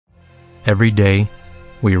Every day,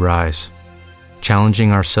 we rise,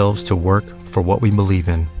 challenging ourselves to work for what we believe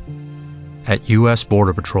in. At U.S.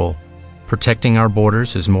 Border Patrol, protecting our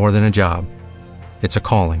borders is more than a job. It's a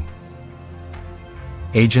calling.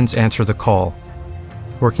 Agents answer the call,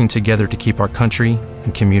 working together to keep our country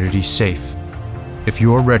and communities safe. If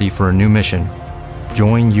you are ready for a new mission,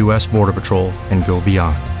 join U.S. Border Patrol and go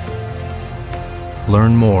beyond.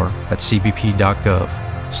 Learn more at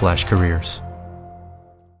cbp.gov/careers.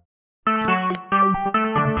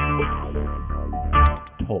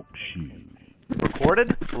 Talk shoes.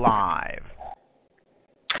 Recorded live.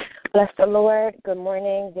 Bless the Lord. Good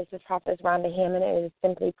morning. This is Prophet Rhonda Hammond. It is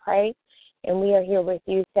Simply Pray, and we are here with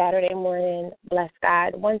you Saturday morning. Bless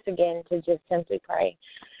God once again to just simply pray,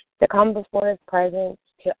 to come before His presence,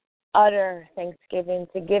 to utter thanksgiving,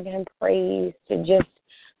 to give Him praise, to just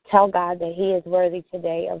tell God that He is worthy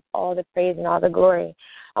today of all the praise and all the glory.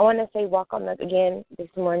 I want to say welcome again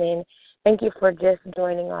this morning. Thank you for just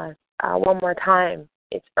joining us one more time.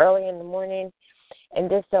 It's early in the morning, and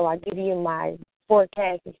just so I give you my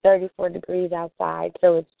forecast, it's 34 degrees outside,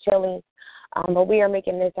 so it's chilly. But we are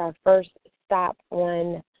making this our first stop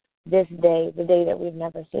on this day, the day that we've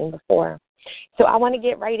never seen before. So I want to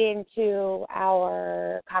get right into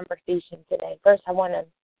our conversation today. First, I want to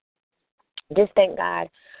just thank God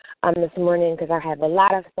this morning because I have a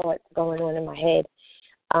lot of thoughts going on in my head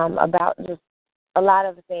about just a lot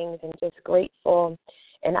of things, and just grateful,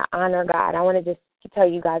 and I honor God. I want to just tell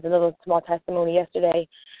you guys a little small testimony. Yesterday,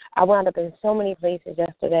 I wound up in so many places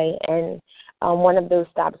yesterday, and one of those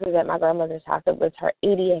stops was at my grandmother's house. It was her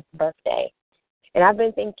 80th birthday. And I've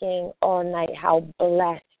been thinking all night how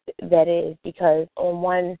blessed that is, because on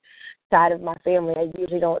one side of my family, I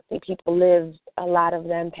usually don't see people live, a lot of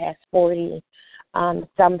them past 40,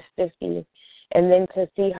 some 50. And then to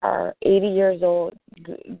see her 80 years old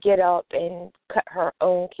get up and cut her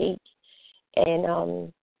own cake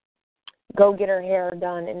and go get her hair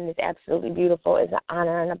done, and it's absolutely beautiful, is an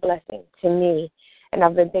honor and a blessing to me. And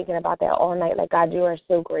I've been thinking about that all night, like, God, you are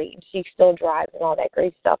so great. And she still drives and all that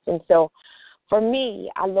great stuff. And so for me,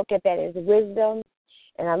 I look at that as wisdom,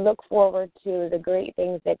 and I look forward to the great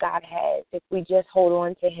things that God has if we just hold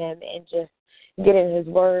on to Him and just get in His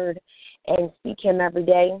Word and seek Him every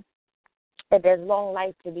day, that there's long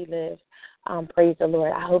life to be lived. Praise the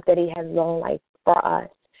Lord. I hope that He has long life for us.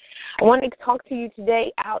 I want to talk to you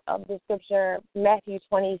today out of the scripture, Matthew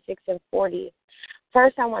 26:40.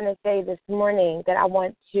 First, I want to say this morning that I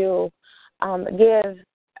want to give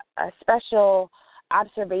a special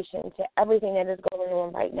observation to everything that is going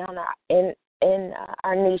on right now in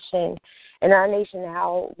our nation. In our nation,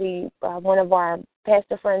 how one of our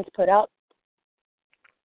pastor friends put up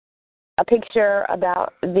a picture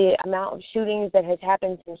about the amount of shootings that has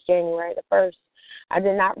happened since January the 1st. I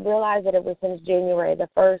did not realize that it was since January the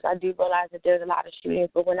 1st. I do realize that there's a lot of shootings,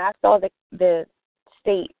 but when I saw the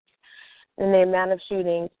state and the amount of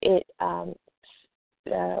shootings, it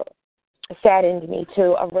saddened me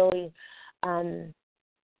to a really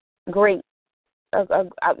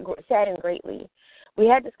saddened greatly. We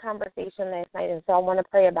had this conversation last night, and so I want to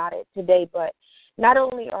pray about it today. But not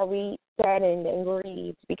only are we saddened and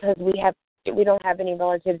grieved because we don't have any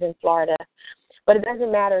relatives in Florida, but it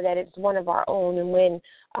doesn't matter that it's one of our own. And when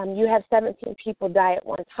you have 17 people die at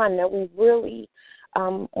one time, that we really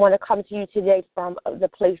want to come to you today from the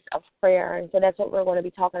place of prayer. And so that's what we're going to be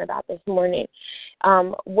talking about this morning.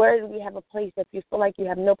 Where do we have a place if you feel like you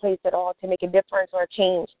have no place at all to make a difference or a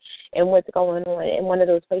change in what's going on? And one of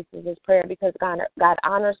those places is prayer, because God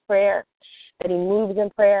honors prayer, that He moves in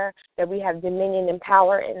prayer, that we have dominion and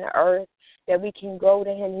power in the earth, that we can go to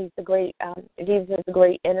Him. He's the great, Jesus is the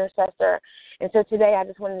great intercessor. And so today I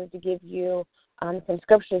just wanted to give you some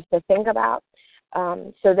scriptures to think about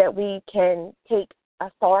so that we can take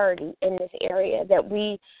authority in this area, that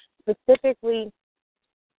we specifically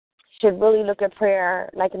should really look at prayer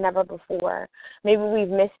like never before. Maybe we've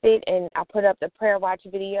missed it, and I put up the prayer watch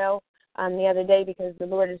video the other day because the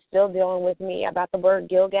Lord is still dealing with me about the word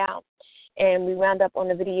Gilgal. And we wound up on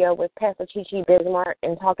the video with Pastor Chi Bismarck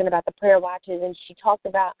and talking about the prayer watches, and she talked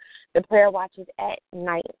about the prayer watches at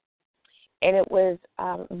night. And it was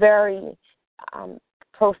very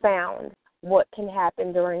profound what can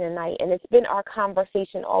happen during the night. And it's been our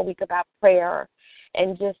conversation all week about prayer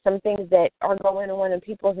and just some things that are going on in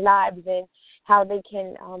people's lives and how they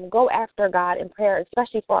can go after God in prayer,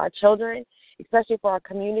 especially for our children, especially for our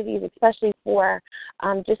communities, especially for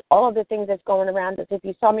just all of the things that's going around us. If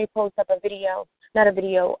you saw me post up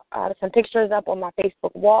some pictures up on my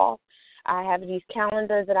Facebook wall. I have these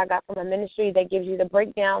calendars that I got from a ministry that gives you the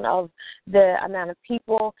breakdown of the amount of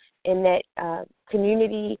people in that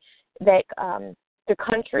community, that the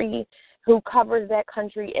country, who covers that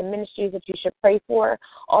country and ministries that you should pray for.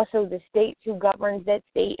 Also, the state who governs that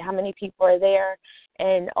state, how many people are there,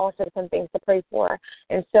 and also some things to pray for.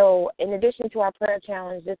 And so in addition to our prayer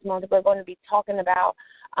challenge this month, we're going to be talking about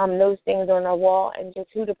those things on our wall and just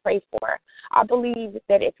who to pray for. I believe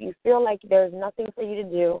that if you feel like there's nothing for you to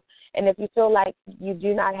do, and if you feel like you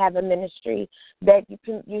do not have a ministry, that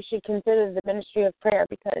you should consider the ministry of prayer,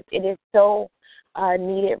 because it is so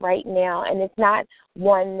needed right now. And it's not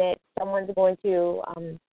one that someone's going to,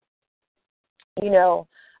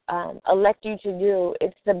 elect you to do.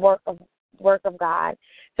 It's the work of God.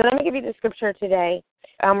 So let me give you the scripture today.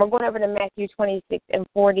 We're going over to Matthew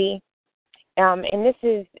 26:40. And this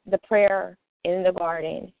is the prayer in the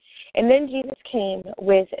garden. And then Jesus came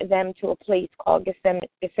with them to a place called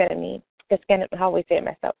Gethsemane. I always say it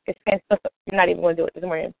myself. I'm not even going to do it this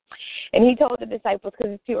morning. And he told the disciples,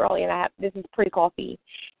 because it's too early and this is pre-coffee.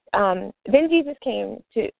 Then Jesus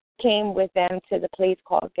came with them to the place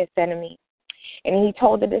called Gethsemane. And he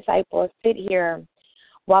told the disciples, sit here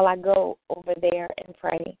while I go over there and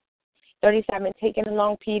pray. 37, taking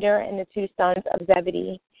along Peter and the two sons of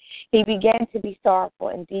Zebedee, he began to be sorrowful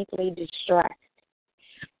and deeply distressed.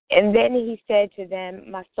 And then he said to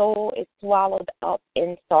them, my soul is swallowed up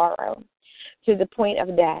in sorrow to the point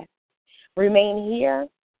of death. Remain here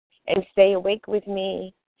and stay awake with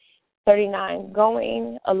me. 39,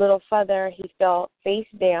 going a little further, he fell face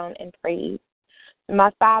down and prayed,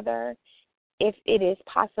 my Father, if it is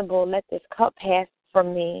possible, let this cup pass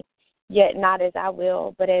from me, yet not as I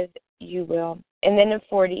will, but as you will. And then in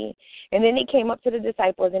 40, and then he came up to the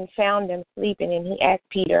disciples and found them sleeping, and he asked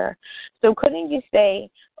Peter, so couldn't you stay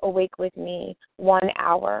awake with me 1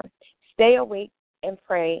 hour? Stay awake and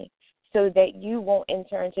pray so that you won't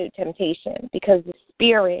enter into temptation, because the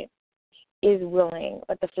spirit is willing,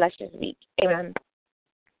 but the flesh is weak. Amen.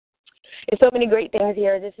 There's so many great things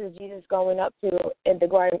here. This is Jesus going up to in the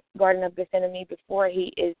Garden of Gethsemane before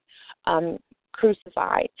he is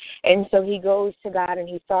crucified. And so he goes to God and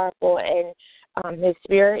he's sorrowful, and his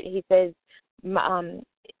spirit, he says,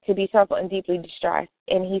 to be sorrowful and deeply distressed.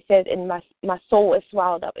 And he says, and my soul is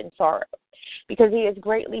swallowed up in sorrow, because he is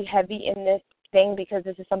greatly heavy in this thing, because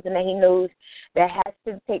this is something that he knows that has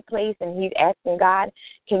to take place, and he's asking God,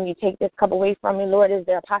 can you take this cup away from me, Lord? Is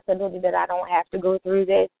there a possibility that I don't have to go through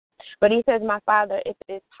this? But he says, my Father, if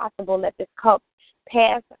it is possible, let this cup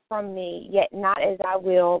pass from me, yet not as I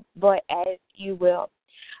will, but as you will.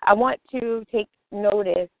 I want to take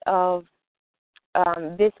notice of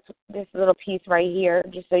this little piece right here,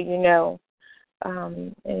 just so you know.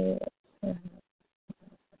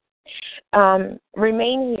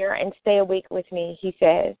 Remain here and stay awake with me, he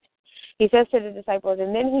says. He says to the disciples,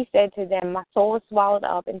 and then he said to them, my soul is swallowed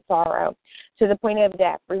up in sorrow to the point of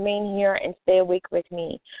death. Remain here and stay awake with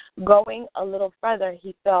me. Going a little further,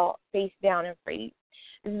 he fell face down and prayed.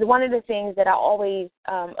 This is one of the things that I always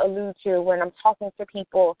allude to when I'm talking to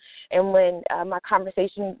people, and when my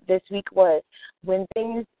conversation this week was, when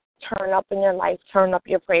things turn up in your life, turn up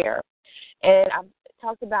your prayer. And I've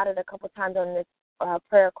talked about it a couple times on this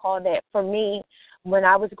prayer call, that for me, when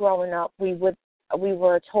I was growing up, we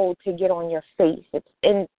were told to get on your face. It's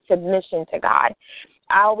in submission to God.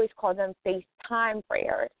 I always call them FaceTime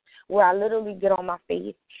prayers, where I literally get on my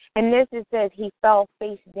face. And this, it says, he fell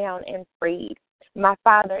face down and prayed, my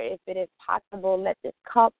Father, if it is possible, let this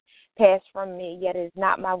cup pass from me, yet it is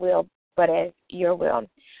not my will, but as your will.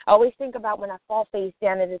 I always think about when I fall face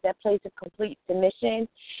down, it is that place of complete submission.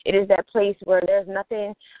 It is that place where there's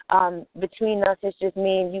nothing between us. It's just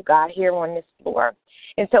me and you, God, here on this floor.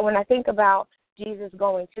 And so when I think about Jesus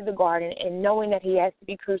going to the garden and knowing that he has to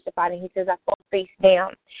be crucified, and he says, I fall face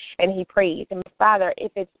down, and he prays, and Father,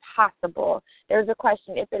 if it's possible, there's a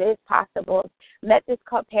question, if it is possible, let this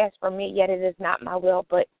cup pass from me, yet it is not my will,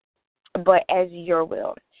 but as your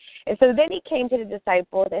will. And so then he came to the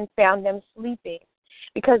disciples and found them sleeping,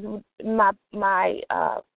 because my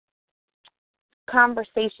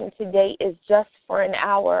conversation today is just for an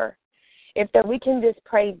hour. If that we can just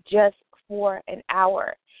pray just for an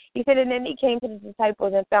hour. He said, and then he came to the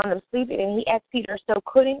disciples and found them sleeping, and he asked Peter, so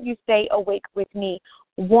couldn't you stay awake with me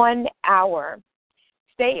 1 hour?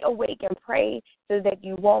 Stay awake and pray so that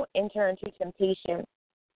you won't enter into temptation.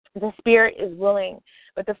 The spirit is willing,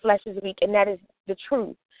 but the flesh is weak, and that is the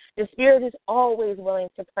truth. The spirit is always willing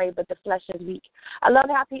to pray, but the flesh is weak. I love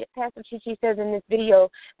how Pastor Chichi says in this video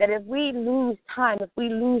that if we lose time, if we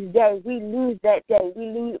lose day, we lose that day.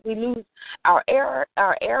 We lose our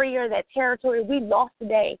area, that territory. We lost the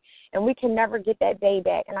day, and we can never get that day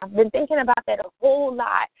back. And I've been thinking about that a whole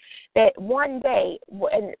lot, that one day,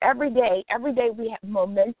 and every day we have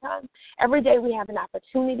momentum. Every day we have an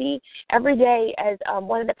opportunity. Every day, as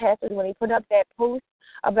one of the pastors, when he put up that post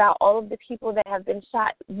about all of the people that have been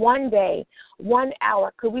shot, one day, 1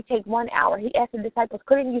 hour, could we take 1 hour? He asked the disciples,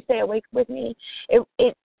 couldn't you stay awake with me?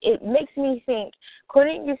 It makes me think,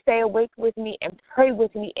 couldn't you stay awake with me and pray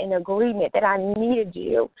with me in agreement that I needed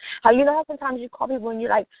you? How sometimes you call people and you're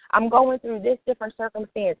like, I'm going through this different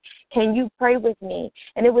circumstance. Can you pray with me?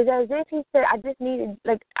 And it was as if he said, I just needed,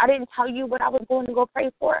 I didn't tell you what I was going to go pray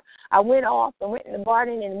for. I went off and went in the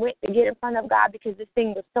garden and went to get in front of God because this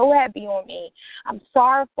thing was so heavy on me. I'm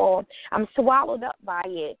sorrowful. I'm swallowed up by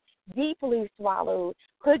it, deeply swallowed.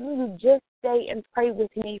 Couldn't you just stay and pray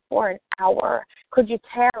with me for an hour? Could you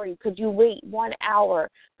tarry? Could you wait 1 hour?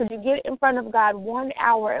 Could you get in front of God 1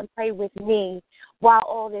 hour and pray with me while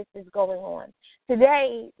all this is going on?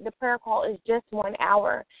 Today, the prayer call is just 1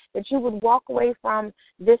 hour, that you would walk away from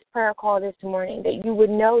this prayer call this morning, that you would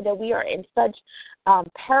know that we are in such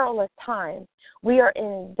perilous times. We are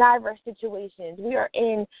in diverse situations. We are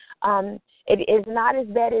in, it is not as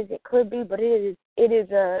bad as it could be, but it is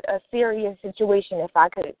a serious situation, if I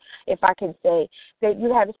could say, that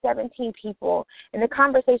you have 17 people. In the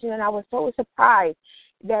conversation, and I was so surprised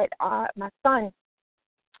that my son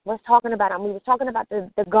was talking about, we were talking about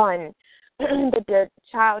the gun that the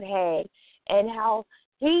child had, and how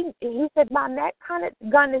he said, Mom, that kind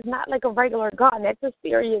of gun is not like a regular gun. That's a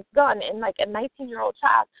serious gun. And like a 19-year-old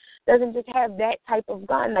child doesn't just have that type of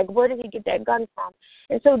gun. Like, where did he get that gun from?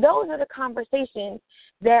 And so those are the conversations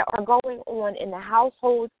that are going on in the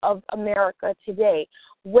households of America today.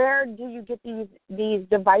 Where do you get these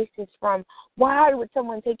devices from? Why would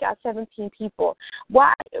someone take out 17 people?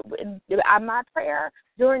 Why? My prayer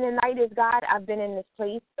during the night is, God, I've been in this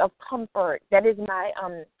place of comfort. That is my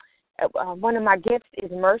one of my gifts is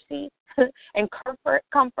mercy and comfort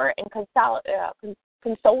and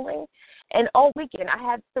consoling. And all weekend I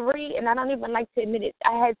had 3, and I don't even like to admit it,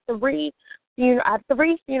 I had 3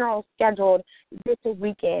 funerals scheduled this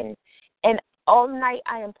weekend. And all night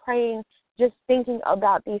I am praying, just thinking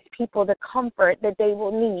about these people, the comfort that they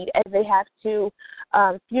will need as they have to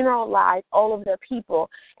funeralize all of their people.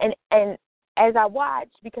 And as I watch,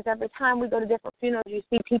 because every time we go to different funerals, you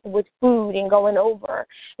see people with food and going over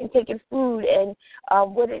and taking food and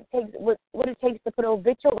what it takes to put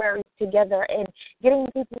obituaries together and getting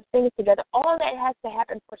people's things together. All that has to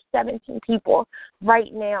happen for 17 people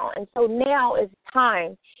right now. And so now is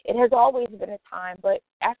time. It has always been a time, but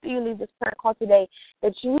after you leave this prayer call today,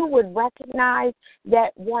 that you would recognize that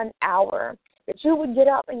 1 hour, that you would get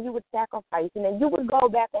up and you would sacrifice, and that you would go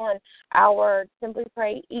back on our Simply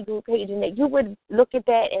Pray e-group page, and that you would look at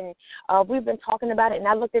that, and we've been talking about it, and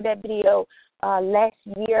I looked at that video last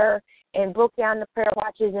year and broke down the prayer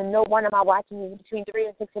watches, and no one of my watches is between 3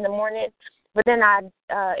 and 6 in the morning. But then I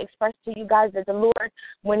expressed to you guys that the Lord,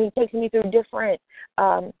 when he takes me through different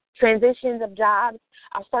transitions of jobs,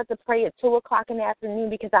 I'll start to pray at 2 o'clock in the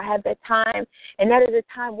afternoon because I have that time, and that is a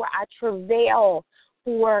time where I travail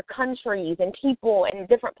for countries and people and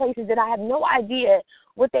different places that I have no idea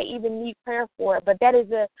what they even need prayer for. But that is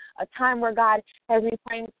a time where God has me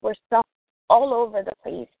praying for stuff all over the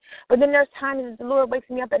place. But then there's times that the Lord wakes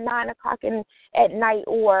me up at 9 o'clock at night,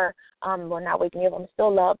 or not waking me up, I'm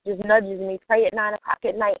still up, just nudges me, pray at 9 o'clock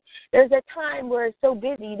at night. There's a time where it's so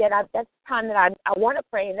busy that that's the time that I want to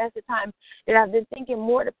pray, and that's the time that I've been thinking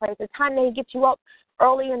more to pray. It's the time that he gets you up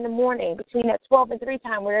early in the morning, between that 12 and 3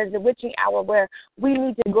 time, where there's the witching hour, where we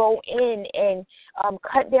need to go in and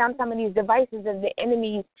cut down some of these devices of the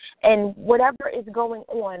enemies and whatever is going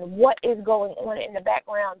on, what is going on in the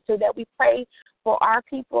background, so that we pray for our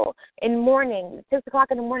people in morning, 6 o'clock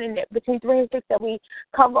in the morning, between 3 and 6, that we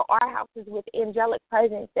cover our houses with angelic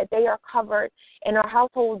presence, that they are covered in our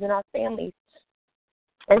households and our families.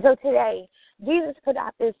 And so today, Jesus put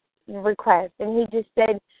out this request, and he just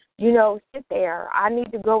said, sit there. I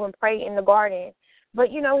need to go and pray in the garden. But,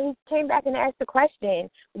 he came back and asked the question.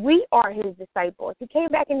 We are his disciples. He came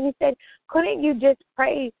back and he said, couldn't you just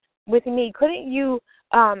pray with me? Couldn't you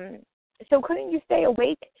stay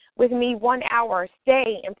awake with me 1 hour?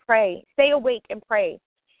 Stay and pray. Stay awake and pray.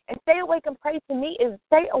 And stay awake and pray to me is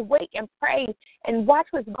stay awake and pray and watch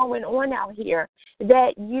what's going on out here,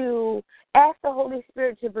 that you ask the Holy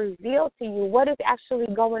Spirit to reveal to you what is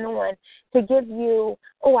actually going on, to give you,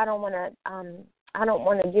 I don't want to I don't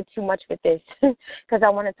want to give too much with this because I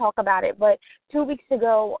want to talk about it. But 2 weeks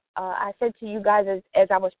ago, I said to you guys as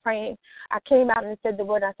I was praying, I came out and said the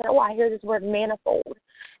word. I said, I hear this word manifold.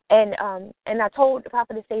 And I told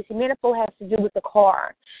Prophetess Stacy, manifold has to do with the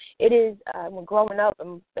car. It is growing up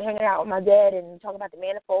and hanging out with my dad and talking about the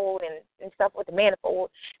manifold and stuff with the manifold.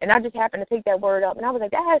 And I just happened to pick that word up. And I was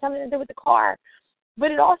like, that has something to do with the car.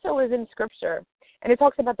 But it also is in Scripture. And it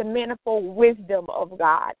talks about the manifold wisdom of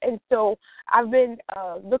God. And so I've been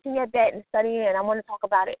looking at that and studying, and I want to talk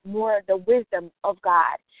about it more, the wisdom of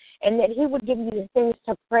God. And that he would give you the things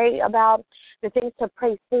to pray about, the things to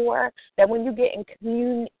pray for, that when you get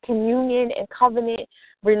in communion and covenant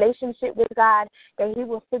relationship with God, that he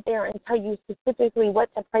will sit there and tell you specifically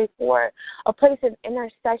what to pray for, a place of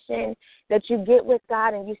intercession that you get with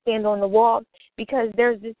God and you stand on the wall. Because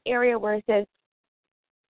there's this area where it says,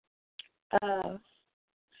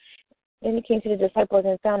 then he came to the disciples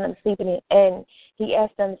and found them sleeping, and he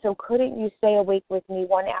asked them, so couldn't you stay awake with me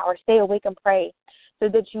 1 hour? Stay awake and pray so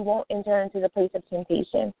that you won't enter into the place of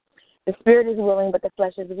temptation. The spirit is willing, but the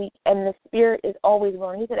flesh is weak, and the spirit is always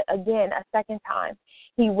willing. He said it again a second time.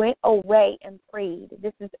 He went away and prayed.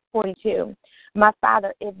 This is 42. My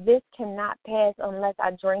Father, if this cannot pass unless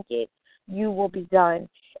I drink it, you will be done.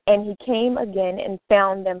 And he came again and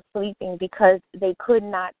found them sleeping because they could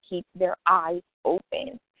not keep their eyes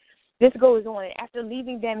open. This goes on. After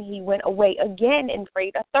leaving them, he went away again and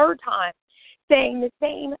prayed a third time, saying the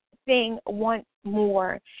same thing once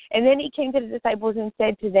more. And then he came to the disciples and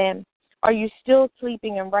said to them, are you still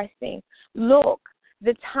sleeping and resting? Look,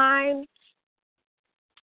 the time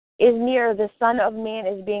is near. The Son of Man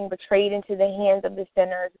is being betrayed into the hands of the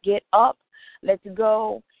sinners. Get up. Let's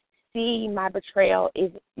go. See, my betrayer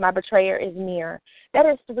is near. That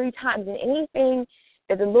is 3 times. And anything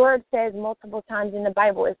that the Lord says multiple times in the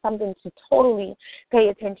Bible is something to totally pay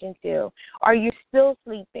attention to. Are you still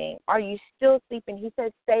sleeping? Are you still sleeping? He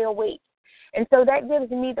says, stay awake. And so that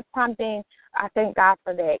gives me the prompting. I thank God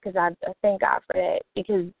for that, because I thank God for that,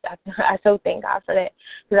 because I so thank God for that,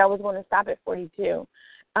 because I was going to stop at 42.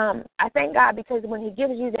 I thank God because when he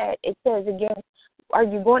gives you that, it says again, are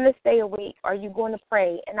you going to stay awake? Are you going to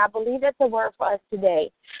pray? And I believe that's a word for us today.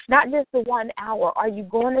 Not just the 1 hour. Are you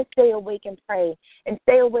going to stay awake and pray? And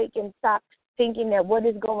stay awake and stop thinking that what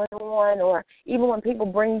is going on, or even when people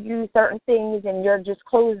bring you certain things and you're just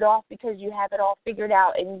closed off because you have it all figured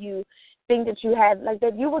out and you think that you have, like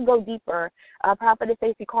that, you would go deeper. Prophetess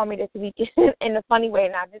Stacy called me this week in a funny way,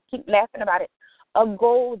 and I just keep laughing about it. A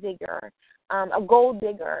gold digger.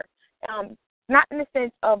 Not in the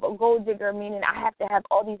sense of a gold digger, meaning I have to have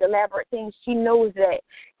all these elaborate things. She knows that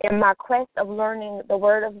in my quest of learning the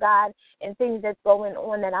Word of God and things that's going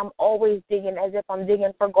on, that I'm always digging as if I'm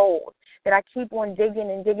digging for gold, that I keep on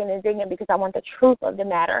digging and digging and digging because I want the truth of the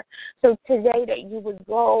matter. So today that you would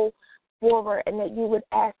go forward and that you would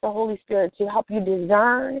ask the Holy Spirit to help you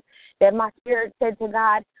discern, that my spirit said to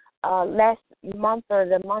God, last month or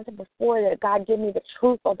the month before, that God give me the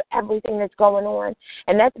truth of everything that's going on.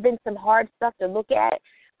 And that's been some hard stuff to look at.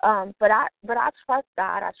 But I trust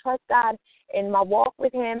God. I trust God in my walk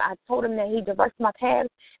with him. I told him that he directs my paths.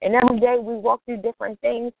 And every day we walk through different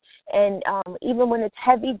things. And even when it's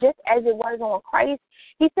heavy, just as it was on Christ,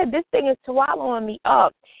 he said, this thing is swallowing me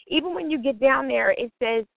up. Even when you get down there, it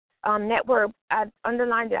says, that word, I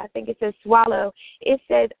underlined it, I think it says swallow. It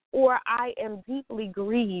says, or I am deeply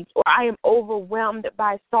grieved, or I am overwhelmed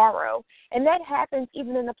by sorrow. And that happens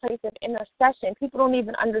even in the place of intercession. People don't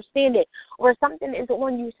even understand it. Or something is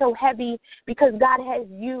on you so heavy because God has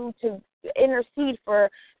you to intercede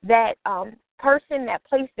for that person, that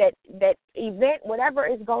place, that event, whatever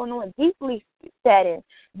is going on, deeply saddened,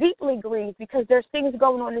 deeply grieved, because there's things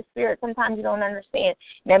going on in the spirit sometimes you don't understand.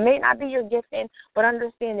 That may not be your gifting, but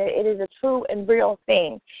understand that it is a true and real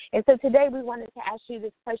thing. And so today we wanted to ask you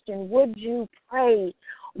this question: would you pray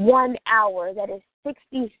 1 hour, that is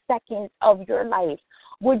 60 seconds of your life?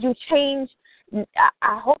 Would you change?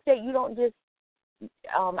 I hope that you don't just,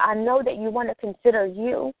 I know that you want to consider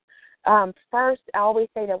you. First, I always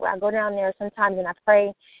say that when I go down there sometimes and I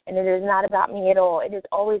pray, and it is not about me at all. It is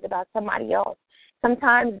always about somebody else.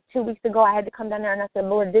 Sometimes 2 weeks ago I had to come down there and I said,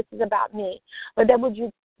 Lord, this is about me. But then would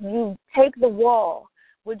you take the wall?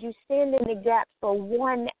 Would you stand in the gap for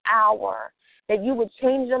 1 hour, that you would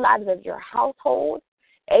change the lives of your household?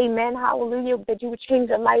 Amen, hallelujah. That you would change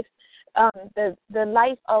the life, the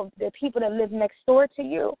life of the people that live next door to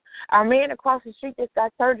you. Our man across the street just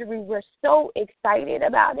got surgery. We're so excited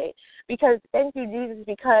about it because, thank you, Jesus,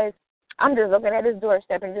 because I'm just looking at his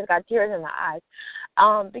doorstep and just got tears in my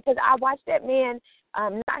eyes. Because I watched that man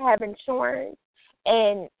not have insurance,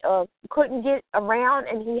 and couldn't get around,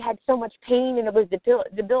 and he had so much pain, and it was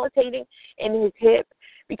debilitating in his hip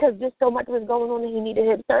because just so much was going on, and he needed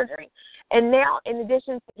hip surgery. And now, in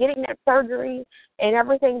addition to getting that surgery and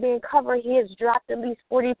everything being covered, he has dropped at least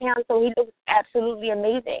 40 pounds, so he looks absolutely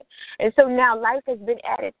amazing. And so now life has been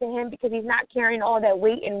added to him because he's not carrying all that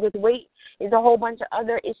weight, and with weight is a whole bunch of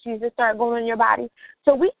other issues that start going on in your body.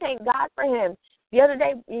 So we thank God for him. The other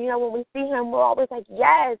day, when we see him, we're always like,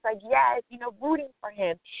 yes, rooting for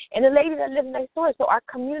him. And the lady that lives next door, so our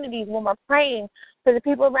communities, when we're praying for the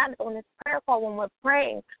people around us on this prayer call, when we're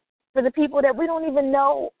praying for the people that we don't even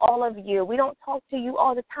know, all of you. We don't talk to you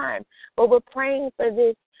all the time, but we're praying for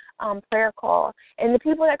this prayer call and the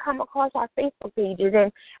people that come across our Facebook pages.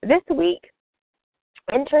 And this week,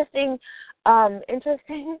 interestingly,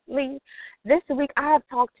 this week I have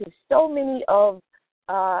talked to so many of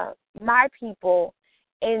my people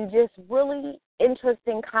in just really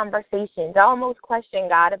interesting conversations. I almost questioned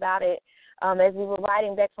God about it as we were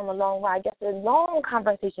riding back from a long ride. Just a long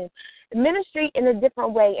conversation. Ministry in a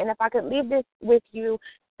different way. And if I could leave this with you,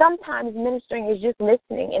 sometimes ministering is just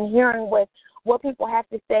listening and hearing what people have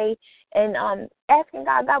to say and asking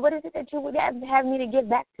God, what is it that you would have me to give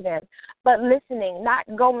back to them? But listening, not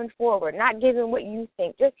going forward, not giving what you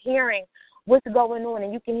think, just hearing what's going on,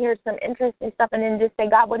 and you can hear some interesting stuff and then just say,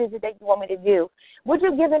 God, what is it that you want me to do? Would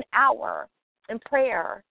you give an hour in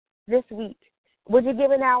prayer this week? Would you give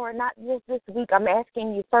an hour, not just this week? I'm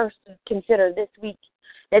asking you first to consider this week,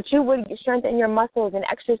 that you would strengthen your muscles and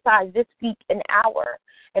exercise this week an hour,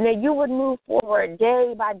 and that you would move forward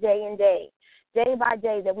day by day and day by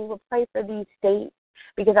day, that we would pray for these states,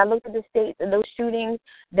 because I looked at the states and those shootings,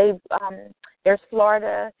 there's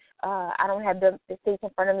Florida. I don't have the states in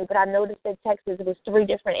front of me, but I noticed that Texas, it was 3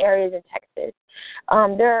 different areas in Texas.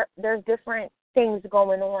 There's different things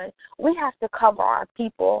going on. We have to cover our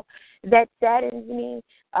people. That saddens me.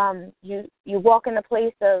 You walk in a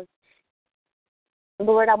place of,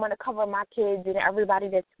 Lord, I want to cover my kids and everybody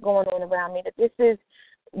that's going on around me. That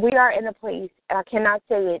we are in a place, and I cannot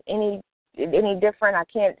say it any different. I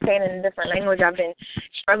can't say it in a different language. I've been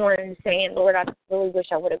struggling and saying, Lord, I really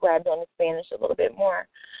wish I would have grabbed on the Spanish a little bit more.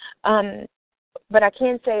 But I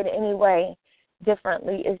can't say it any way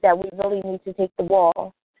differently, is that we really need to take the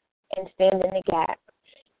wall and stand in the gap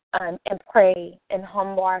and pray and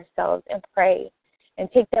humble ourselves and pray and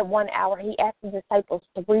take that 1 hour. He asked the disciples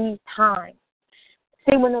 3 times.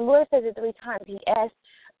 See, when the Lord says it 3 times, he asks,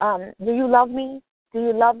 do you love me? Do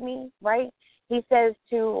you love me? Right? He says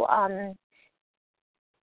to, I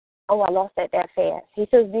lost that fast. He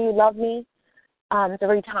says, do you love me?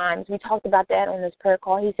 3 times. We talked about that on this prayer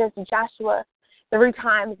call. He says to Joshua 3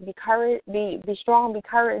 times, be strong, be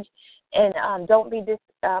courageous, and don't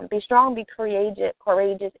be strong, be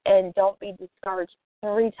courageous, and don't be discouraged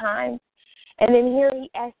 3 times. And then here he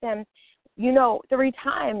asked them, 3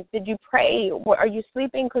 times, did you pray? Are you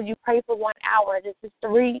sleeping? Could you pray for 1 hour? This is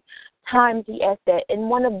 3 times he asked that. In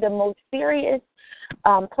one of the most serious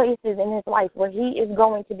places in his life, where he is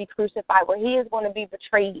going to be crucified, where he is going to be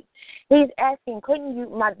betrayed. He's asking, couldn't you,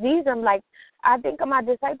 these are like, I think of my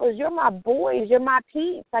disciples, you're my boys, you're my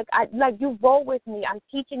peeps. Like you roll with me. I'm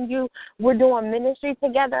teaching you. We're doing ministry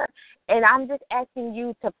together, and I'm just asking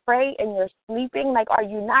you to pray, and you're sleeping. Like, are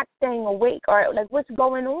you not staying awake? Or like, what's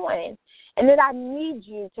going on? And then I need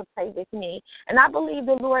you to pray with me. And I believe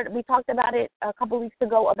the Lord, we talked about it a couple of weeks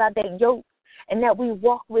ago, about that yoke, and that we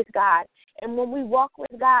walk with God. And when we walk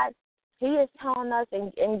with God, he is telling us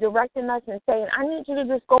and directing us and saying, I need you to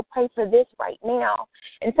just go pray for this right now.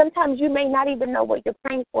 And sometimes you may not even know what you're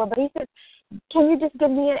praying for, but he says, can you just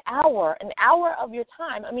give me an hour of your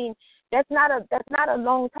time? I mean, that's not a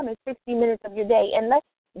long time. It's 60 minutes of your day. And let's,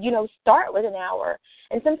 start with an hour.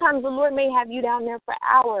 And sometimes the Lord may have you down there for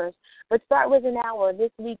hours, but start with an hour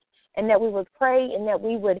this week, and that we would pray, and that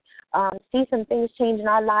we would see some things change in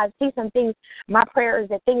our lives, see some things. My prayer is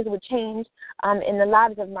that things would change in the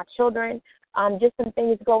lives of my children, just some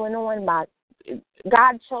things going on, my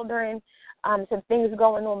godchildren, some things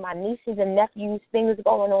going on, my nieces and nephews, things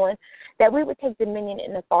going on, that we would take dominion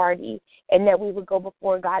and authority, and that we would go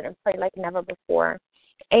before God and pray like never before.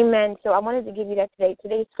 Amen. So I wanted to give you that today.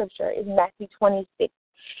 Today's scripture is Matthew 26,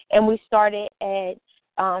 and we started at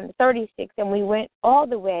 36, and we went all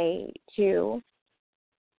the way to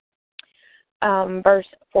verse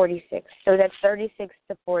 46. So that's 36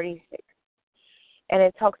 to 46. And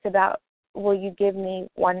it talks about, will you give me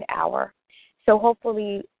 1 hour? So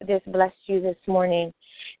hopefully this blessed you this morning.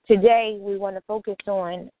 Today we want to focus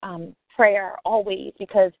on prayer always,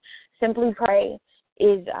 because simply pray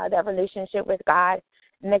is that relationship with God.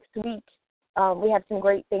 Next week we have some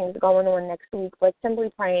great things going on next week. But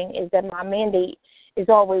Simply Praying is that my mandate is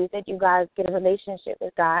always that you guys get a relationship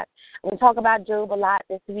with God. We talk about Job a lot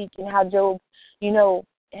this week and how Job,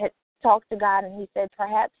 had talked to God and he said,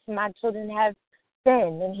 perhaps my children have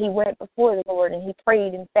sinned. And he went before the Lord and he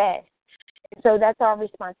prayed and fasted. And so that's our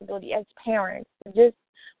responsibility as parents. Just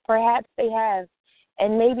perhaps they have.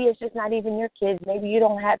 And maybe it's just not even your kids. Maybe you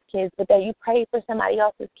don't have kids, but that you pray for somebody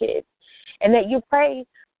else's kids. And that you pray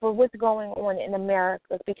for what's going on in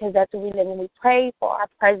America, because that's where we live. And we pray for our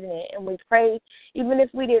president, and we pray, even if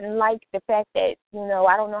we didn't like the fact that,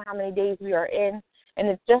 I don't know how many days we are in, and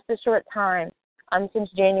it's just a short time since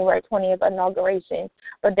January 20th inauguration,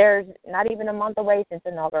 but there's not even a month away since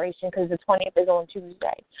inauguration because the 20th is on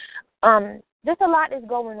Tuesday. Just a lot is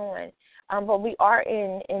going on. But we are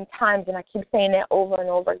in times, and I keep saying that over and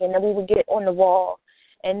over again, that we would get on the wall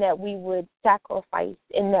and that we would sacrifice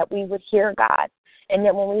and that we would hear God. And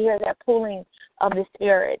that when we hear that pulling of the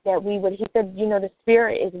Spirit, that we would, he said, the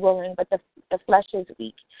Spirit is willing, but the flesh is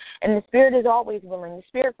weak. And the Spirit is always willing. The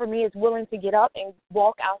Spirit for me is willing to get up and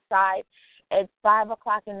walk outside at 5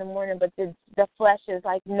 o'clock in the morning, but the flesh is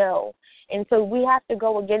like, no. And so we have to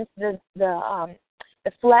go against the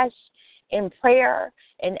flesh in prayer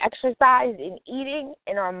and exercise and eating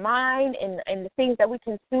in our mind and the things that we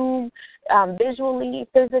consume visually,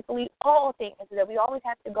 physically, all things, so that we always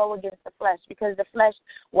have to go against the flesh, because the flesh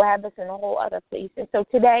will have us in a whole other place. And so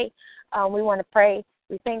today we want to pray.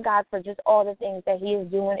 We thank God for just all the things that he is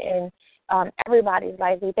doing in everybody's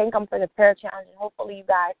life. We thank him for the prayer challenge, and hopefully you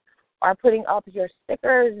guys are putting up your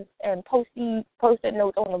stickers and post-it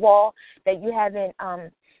notes on the wall, that you haven't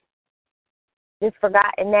just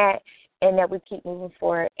forgotten that, and that we keep moving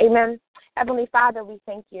forward. Amen. Heavenly Father, we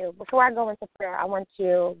thank you. Before I go into prayer, I want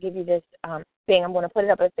to give you this thing. I'm going to put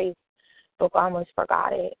it up on Facebook. I almost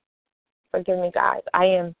forgot it. Forgive me, guys. I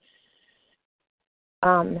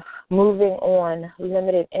am moving on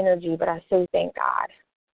limited energy, but I so thank God.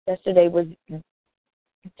 Yesterday was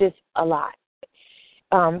just a lot.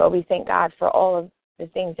 But we thank God for all of the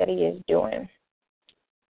things that he is doing.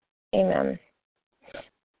 Amen.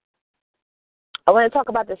 I want to talk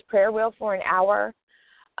about this prayer wheel for an hour.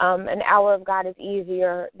 An hour of God is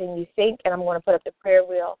easier than you think, and I'm going to put up the prayer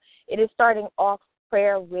wheel. It is starting off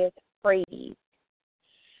prayer with praise.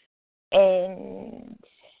 And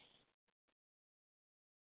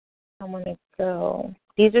I want to go.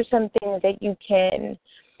 These are some things that you can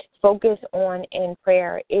focus on in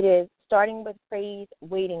prayer. It is starting with praise,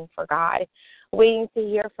 waiting for God, waiting to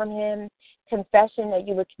hear from him, confession, that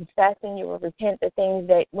you would confess and you would repent the things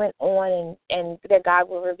that went on and that God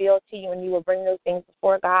will reveal to you, and you will bring those things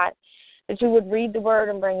before God, that you would read the word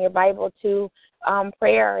and bring your Bible to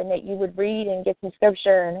prayer, and that you would read and get some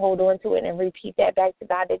scripture and hold on to it and repeat that back to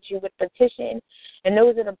God, that you would petition. And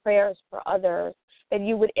those are the prayers for others, that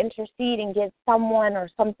you would intercede and get someone or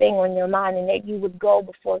something on your mind, and that you would go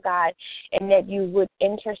before God and that you would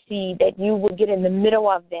intercede, that you would get in the middle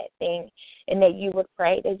of that thing and that you would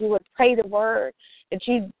pray, that you would pray the word, that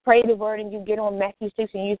you pray the word and you get on Matthew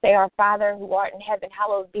 6 and you say, Our Father who art in heaven,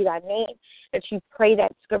 hallowed be thy name, that you pray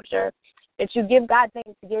that scripture, that you give God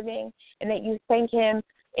thanksgiving and that you thank him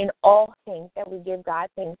in all things, that we give God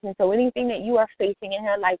thanks. And so anything that you are facing in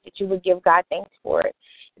your life, that you would give God thanks for it.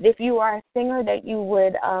 If you are a singer, that you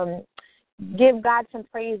would give God some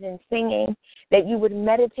praise in singing, that you would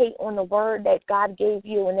meditate on the word that God gave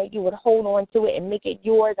you and that you would hold on to it and make it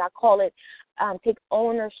yours. I call it take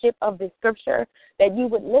ownership of the scripture, that you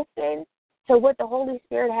would listen to what the Holy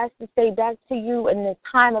Spirit has to say back to you in this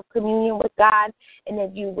time of communion with God, and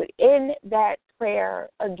that you would end that prayer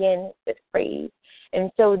again with praise. And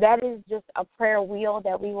so that is just a prayer wheel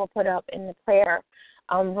that we will put up in the prayer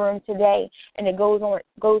room today, and it goes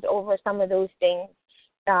over some of those things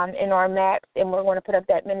in our maps, and we're going to put up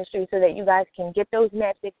that ministry so that you guys can get those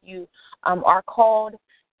maps if you are called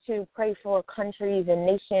to pray for countries and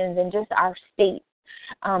nations and just our state.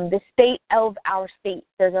 The state of our state.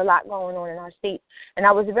 There's a lot going on in our state, and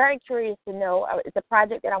I was very curious to know. It's a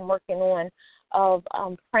project that I'm working on of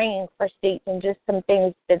praying for states and just some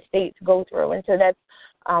things that states go through, and so that's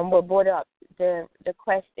what brought up the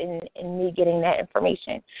quest in me getting that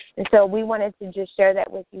information. And so we wanted to just share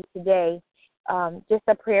that with you today. Just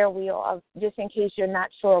a prayer wheel of just in case you're not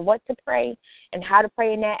sure what to pray and how to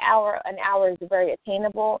pray in that hour. An hour is very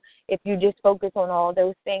attainable. If you just focus on all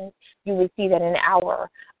those things, you will see that an hour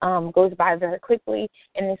goes by very quickly.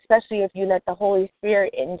 And especially if you let the Holy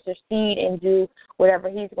Spirit intercede and do whatever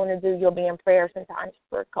he's going to do, you'll be in prayer sometimes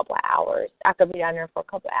for a couple of hours. I could be down there for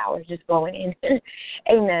a couple of hours just going in.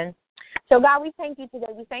 Amen. So, God, we thank you today.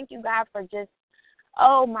 We thank you, God, for just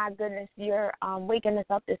Oh, my goodness, you're waking us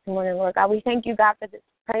up this morning, Lord God. We thank you, God, for this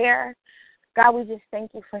prayer. God, we just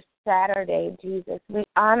thank you for Saturday, Jesus. We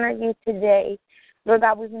honor you today. Lord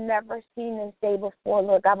God, we've never seen this day before,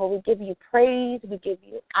 Lord God, but we give you praise, we give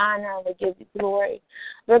you honor, we give you glory.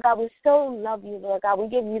 Lord God, we so love you, Lord God. We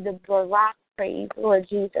give you the Barak praise, Lord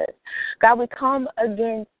Jesus. God, we come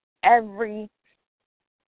against every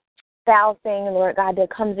foul thing, Lord God,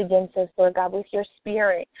 that comes against us, Lord God, with your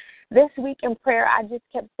spirit. This week in prayer, I just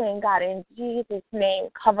kept saying, God, in Jesus' name,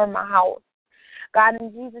 cover my house. God,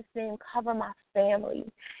 in Jesus' name, cover my family.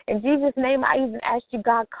 In Jesus' name, I even ask you,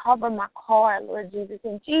 God, cover my car, Lord Jesus.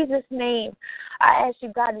 In Jesus' name, I ask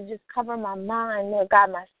you, God, to just cover my mind, Lord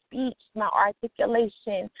God, my speech, my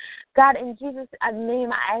articulation. God, in Jesus'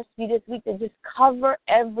 name, I ask you this week to just cover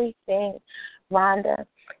everything, Rhonda.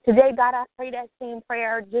 Today, God, I pray that same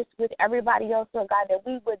prayer just with everybody else, Lord God, that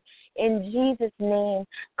we would, in Jesus' name,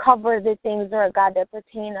 cover the things, Lord God, that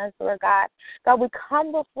pertain us, Lord God. God, we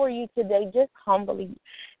come before you today just humbly,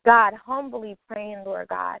 God, humbly praying, Lord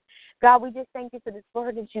God. God, we just thank you for this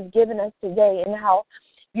word that you've given us today and how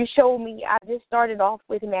you showed me. I just started off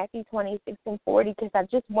with Matthew 26:40 because I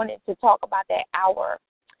just wanted to talk about that hour.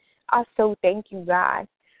 I so thank you, God.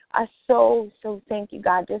 I so thank you,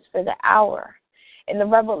 God, just for the hour and the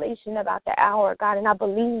revelation about the hour, God. And I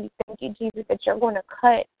believe, thank you, Jesus, that you're going to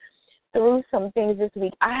cut through some things this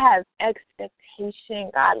week. I have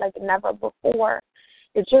expectation, God, like never before,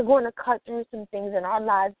 that you're going to cut through some things in our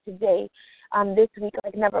lives today, this week,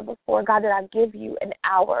 like never before. God, that I give you an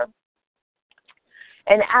hour.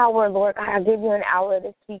 An hour, Lord God. I give you an hour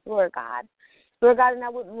this week, Lord God. Lord God, and I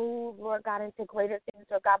would move, Lord God, into greater things,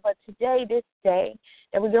 Lord God. But today, this day,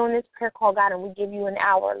 that we get on this prayer call, God, and we give you an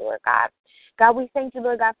hour, Lord God. God, we thank you,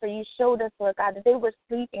 Lord God, for you showed us, Lord God, that they were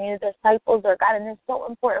sleeping, and the disciples, Lord God, and it's so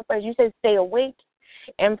important for us. You said stay awake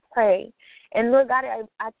and pray. And, Lord God,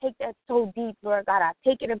 I take that so deep, Lord God. I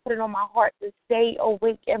take it and put it on my heart to stay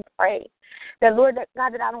awake and pray. That, Lord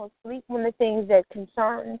God, that I don't sleep on the things that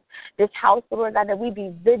concern this house, Lord God, that we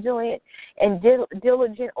be vigilant and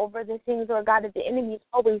diligent over the things, Lord God, that the enemy is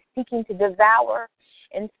always seeking to devour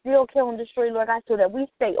and steal, kill, and destroy, Lord God, so that we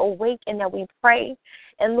stay awake and that we pray.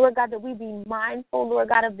 And, Lord God, that we be mindful, Lord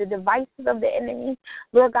God, of the devices of the enemy.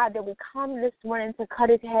 Lord God, that we come this morning to cut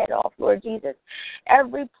his head off, Lord Jesus.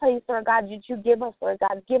 Every place, Lord God, that you give us, Lord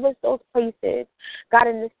God, give us those places, God,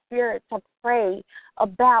 in the spirit to pray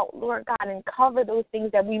about, Lord God, and cover those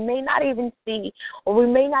things that we may not even see or we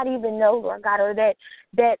may not even know, Lord God, or that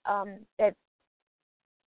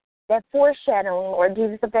foreshadowing, Lord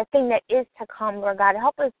Jesus, of that thing that is to come, Lord God.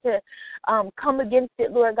 Help us to come against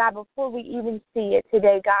it, Lord God, before we even see it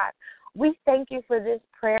today, God. We thank you for this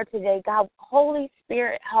prayer today, God. Holy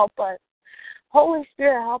Spirit, help us. Holy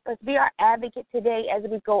Spirit, help us. Be our advocate today as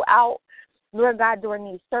we go out, Lord God, during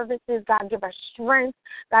these services. God, give us strength.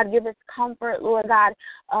 God, give us comfort, Lord God.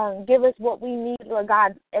 Give us what we need, Lord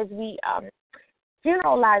God, as we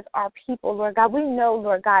funeralize our people, Lord God. We know,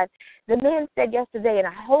 Lord God, the man said yesterday, and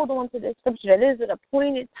I hold on to this scripture, that it is an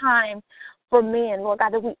appointed time for man, Lord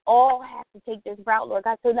God, that we all have to take this route, Lord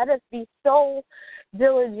God. So let us be so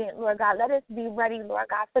diligent, Lord God. Let us be ready, Lord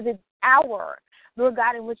God, for this hour, Lord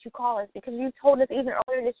God, in which you call us, because you told us even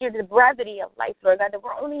earlier this year the brevity of life, Lord God, that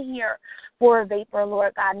we're only here for a vapor,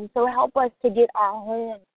 Lord God. And so help us to get our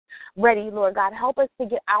homes ready, Lord God. Help us to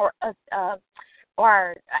get our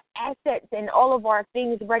assets and all of our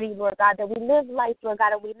things ready, Lord God, that we live life, Lord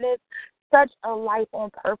God, and we live such a life on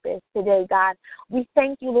purpose today, God. We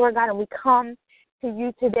thank you, Lord God, and we come to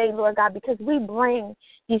you today, Lord God, because we bring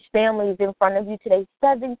these families in front of you today,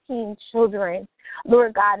 17 children,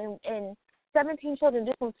 Lord God, and 17 children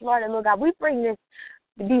just from Florida, Lord God. We bring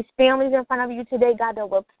these families in front of you today, God, that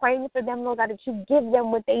we're praying for them, Lord God, that you give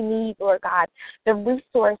them what they need, Lord God, the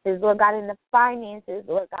resources, Lord God, and the finances,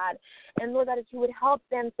 Lord God, and Lord God, that you would help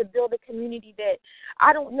them to build a community that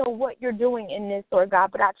I don't know what you're doing in this, Lord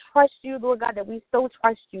God, but I trust you, Lord God, that we so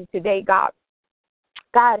trust you today, God.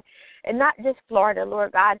 God, and not just Florida,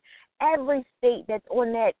 Lord God, every state that's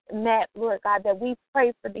on that map, Lord God, that we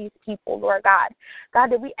pray for these people, Lord God.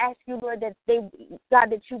 God, that we ask you, Lord, that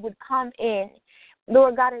that you would come in,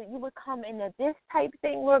 Lord God, and you would come in that this type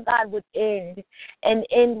thing, Lord God, would end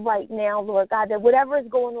right now, Lord God, that whatever is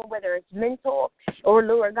going on, whether it's mental or,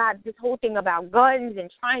 Lord God, this whole thing about guns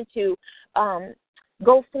and trying to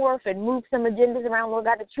go forth and move some agendas around, Lord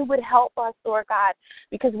God, that you would help us, Lord God,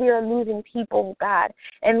 because we are losing people, God.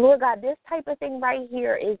 And, Lord God, this type of thing right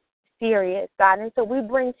here is serious, God. And so we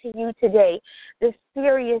bring to you today this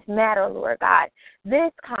serious matter, Lord God.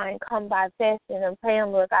 This kind come by fasting and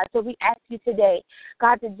praying, Lord God. So we ask you today,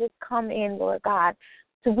 God, to just come in, Lord God.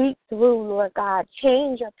 sweep through, Lord God.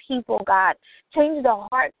 Change your people, God. Change the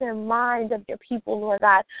hearts and minds of your people, Lord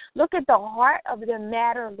God. Look at the heart of the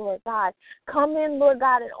matter, Lord God. Come in, Lord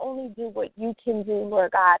God, and only do what you can do,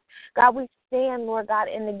 Lord God. God, we stand, Lord God,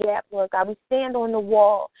 in the gap, Lord God. We stand on the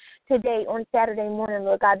wall today on Saturday morning,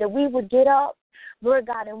 Lord God, that we would get up, Lord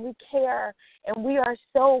God, and we care, and we are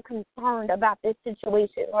so concerned about this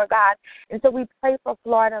situation, Lord God. And so we pray for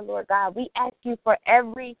Florida, Lord God. We ask you for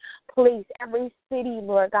every place, every city,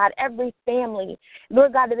 Lord God, every family,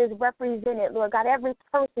 Lord God, that is represented, Lord God, every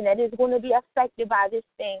person that is going to be affected by this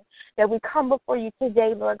thing, that we come before you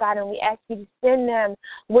today, Lord God, and we ask you to send them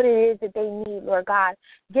what it is that they need, Lord God.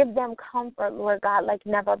 Give them comfort, Lord God, like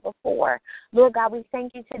never before. Lord God, we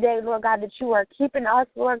thank you today, Lord God, that you are keeping us,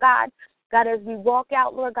 Lord God. God, as we walk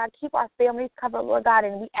out, Lord God, keep our families covered, Lord God,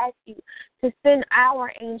 and we ask you to send our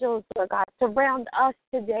angels, Lord God, surround us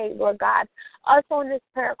today, Lord God, us on this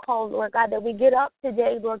prayer call, Lord God, that we get up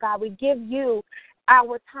today, Lord God, we give you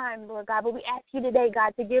our time, Lord God, but we ask you today,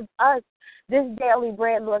 God, to give us this daily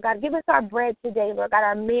bread, Lord God. Give us our bread today, Lord God,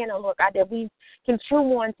 our manna, Lord God, that we can chew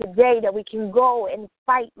on today, that we can go and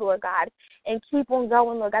fight, Lord God, and keep on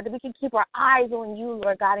going, Lord God, that we can keep our eyes on you,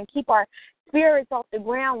 Lord God, and keep our spirits off the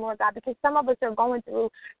ground, Lord God, because some of us are going through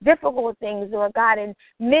difficult things, Lord God, and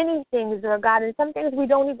many things, Lord God, and some things we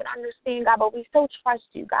don't even understand, God, but we so trust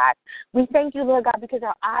you, God. We thank you, Lord God, because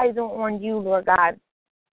our eyes are on you, Lord God.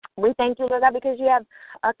 We thank you, Lord God, because you have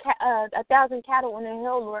 1,000 cattle on the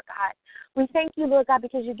hill, Lord God. We thank you, Lord God,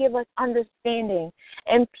 because you give us understanding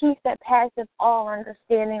and peace that passeth all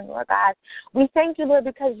understanding, Lord God. We thank you, Lord,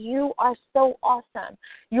 because you are so awesome.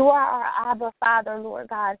 You are our Abba Father, Lord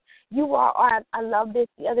God. You are our, I love this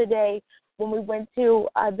the other day when we went to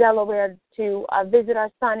Delaware to visit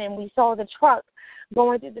our son, and we saw the truck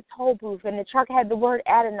going through the toll booth, and the truck had the word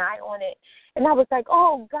Adonai on it. And I was like,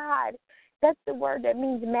 oh, God. That's the word that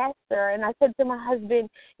means master. And I said to my husband,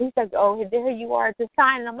 he's like, oh, there you are. It's a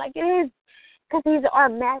sign. And I'm like, it is, because he's our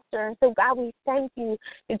master. And so, God, we thank you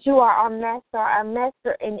that you are our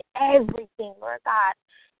master in everything, Lord God.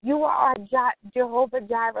 You are our Jehovah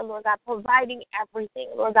Jireh, Lord God, providing everything,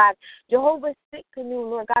 Lord God. Jehovah Sitkanu,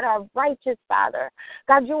 Lord God, our righteous Father.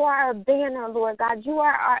 God, you are our banner, Lord God. You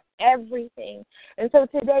are our everything. And so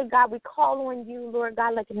today, God, we call on you, Lord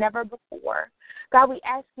God, like never before. God, we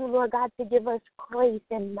ask you, Lord God, to give us grace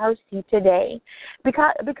and mercy today.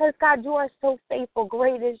 Because God, you are so faithful.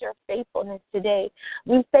 Great is your faithfulness today.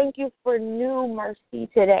 We thank you for new mercy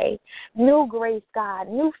today, new grace, God,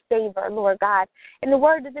 new favor, Lord God. And the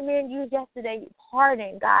word that the man used yesterday,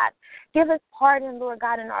 pardon, God. Give us pardon, Lord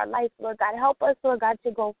God, in our life, Lord God. Help us, Lord God,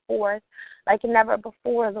 to go forth like never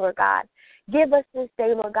before, Lord God. Give us this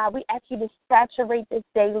day, Lord God. We ask you to saturate this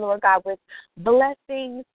day, Lord God, with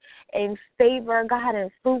blessings and favor, God, and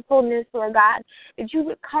fruitfulness, Lord God, that you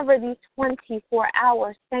would cover these 24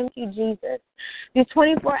 hours. Thank you, Jesus. These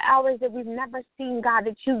 24 hours that we've never seen, God,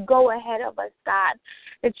 that you go ahead of us, God,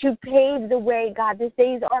 that you pave the way, God. This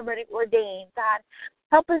day is already ordained, God.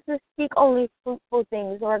 Help us to speak only fruitful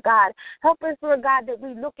things, Lord God. Help us, Lord God, that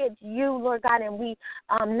we look at you, Lord God, and we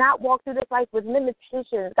not walk through this life with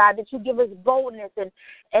limitations, God, that you give us boldness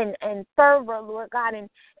and fervor, Lord God, and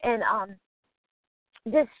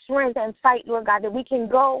this strength and fight, Lord God, that we can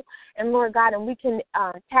go and, Lord God, and we can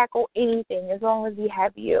tackle anything as long as we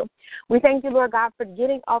have you. We thank you, Lord God, for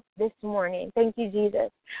getting up this morning. Thank you, Jesus,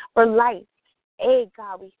 for life. Hey,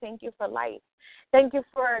 God, we thank you for life. Thank you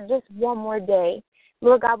for just one more day.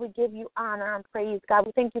 Lord God, we give you honor and praise, God.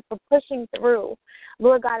 We thank you for pushing through.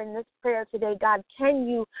 Lord God, in this prayer today, God, can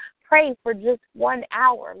you pray for just 1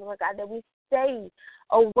 hour, Lord God, that we stay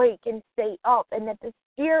awake and stay up, and that the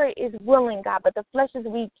spirit is willing, God, but the flesh is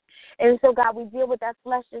weak. And so, God, we deal with that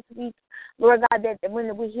flesh this week, Lord God, that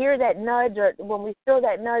when we hear that nudge or when we feel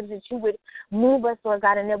that nudge, that you would move us, Lord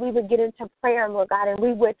God, and that we would get into prayer, Lord God, and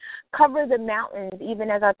we would cover the mountains, even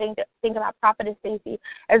as I think about Prophetess Stacy,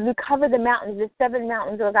 as we cover the mountains, the 7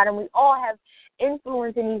 mountains, Lord God, and we all have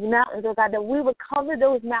influence in these mountains, Lord God, that we would cover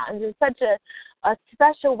those mountains in such a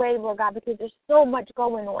special way, Lord God, because there's so much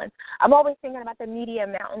going on. I'm always thinking about the media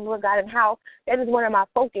mountain, Lord God, and how that is one of my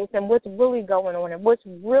focus and what's really going on and what's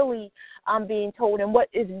really being told and what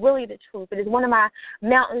is really the truth. It is one of my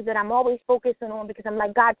mountains that I'm always focusing on because I'm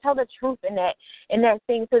like, God, tell the truth in that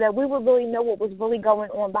thing so that we will really know what was really going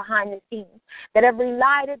on behind the scenes. That every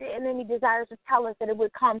lie that the enemy desires to tell us, that it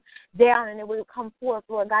would come down and it would come forth,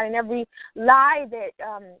 Lord God, and every lie that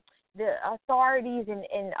the authorities and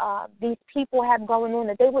these people have going on,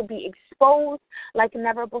 that they would be exposed like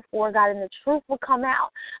never before, God, and the truth will come out,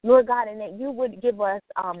 Lord God, and that you would give us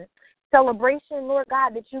celebration, Lord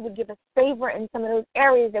God, that you would give us favor in some of those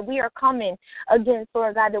areas that we are coming against,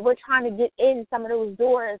 Lord God, that we're trying to get in some of those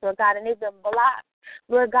doors, Lord God, and they've been blocked,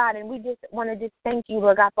 Lord God, and we just want to just thank you,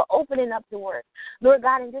 Lord God, for opening up doors, Lord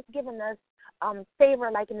God, and just giving us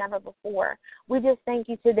favor like never before. We just thank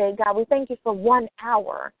you today, God. We thank you for 1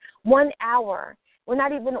 hour. 1 hour. We're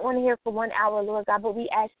not even on here for 1 hour, Lord God, but we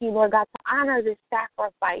ask you, Lord God, to honor this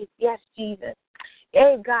sacrifice. Yes, Jesus.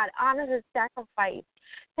 Hey, God, honor this sacrifice.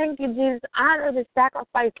 Thank you, Jesus. Honor the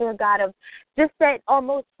sacrifice, Lord God, of just that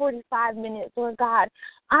almost 45 minutes, Lord God.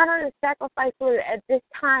 Honor the sacrifice, Lord, at this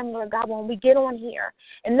time, Lord God, when we get on here.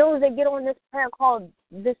 And those that get on this prayer call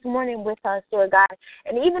this morning with us, Lord God.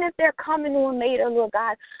 And even if they're coming on later, Lord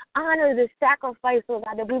God, honor the sacrifice, Lord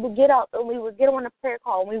God, that we would get up and we would get on a prayer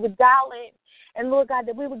call and we would dial in. And, Lord God,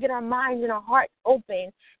 that we would get our minds and our hearts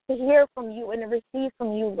open to hear from you and to receive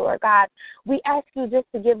from you, Lord God. We ask you just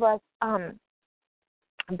to give us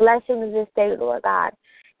blessings this day, Lord God.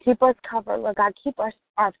 Keep us covered, Lord God. Keep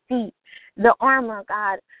our feet, the armor,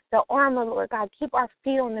 God. The armor, Lord God. Keep our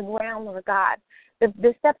feet on the ground, Lord God.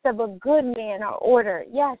 The steps of a good man are ordered.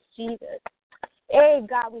 Yes, Jesus. Hey,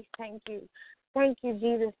 God, we thank you. Thank you,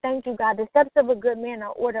 Jesus. Thank you, God. The steps of a good man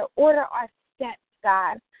are ordered. Order our steps,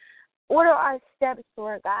 God. Order our steps,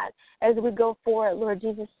 Lord God, as we go forward, Lord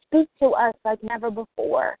Jesus. Speak to us like never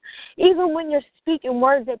before. Even when you're speaking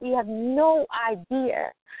words that we have no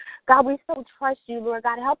idea. God, we so trust you, Lord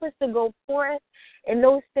God. Help us to go forth in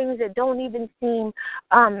those things that don't even seem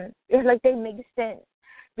like they make sense.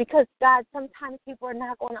 Because, God, sometimes people are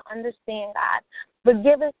not going to understand, God. But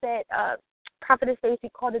give us that, Prophetess Stacy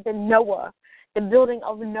called it the Noah. The building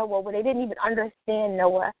of Noah, where they didn't even understand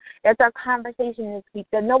Noah. That's our conversation this week.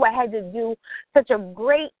 That Noah had to do such a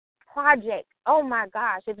great project. Oh, my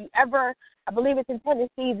gosh. If you ever, I believe it's in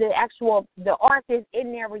Tennessee, the ark is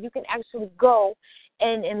in there where you can actually go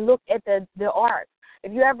and look at the ark.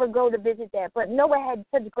 If you ever go to visit that. But Noah had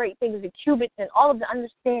such great things, the cubits and all of the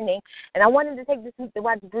understanding. And I wanted to take this week to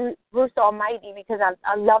watch Bruce Almighty because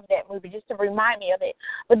I love that movie, just to remind me of it.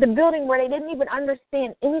 But the building where they didn't even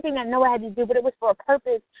understand anything that Noah had to do, but it was for a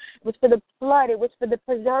purpose. It was for the flood. It was for the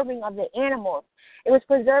preserving of the animals. It was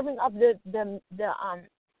preserving of the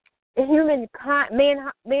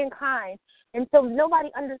mankind. And so nobody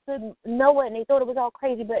understood Noah, and they thought it was all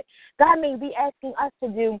crazy. But God may be asking us to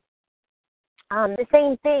do the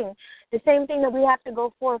same thing that we have to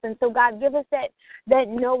go forth. And so, God, give us that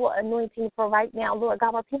Noah anointing for right now, Lord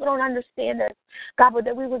God, where people don't understand us, God, but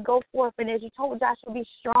that we would go forth, and as you told Joshua, be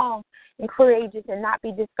strong and courageous and not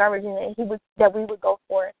be discouraged, and that we would go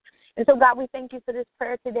forth. And so, God, we thank you for this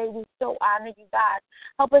prayer today. We so honor you, God.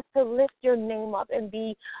 Help us to lift your name up and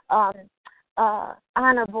be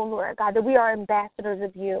honorable, Lord God, that we are ambassadors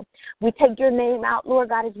of you. We take your name out, Lord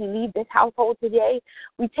God, as we leave this household today.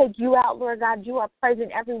 We take you out, Lord God. You are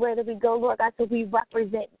present everywhere that we go, Lord God, so we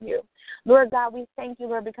represent you. Lord God, we thank you,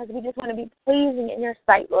 Lord, because we just want to be pleasing in your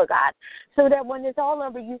sight, Lord God, so that when it's all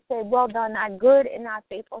over, you say, well done, thy good and thy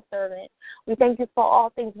faithful servant. We thank you for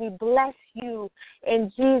all things. We bless you.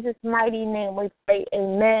 In Jesus' mighty name we pray.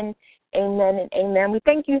 Amen, amen, and amen. We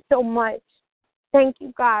thank you so much. Thank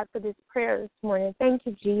you, God, for this prayer this morning. Thank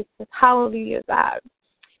you, Jesus. Hallelujah, God.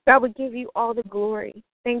 God, we give you all the glory.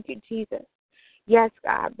 Thank you, Jesus. Yes,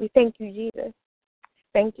 God, we thank you, Jesus.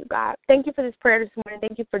 Thank you, God. Thank you for this prayer this morning.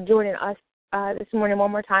 Thank you for joining us this morning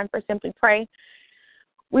one more time for Simply Pray.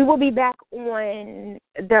 We will be back on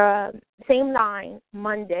the same line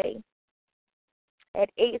Monday at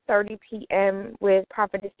 8:30 p.m. with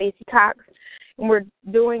Prophetess Stacy Cox. And we're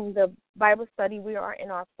doing the Bible study. We are in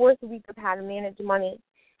our 4th week of how to manage money.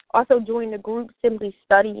 Also join the group Simply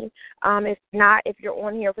Study. If not, if you're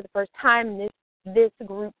on here for the first time, this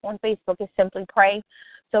group on Facebook is Simply Pray.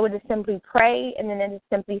 So it is Simply Pray, and then it is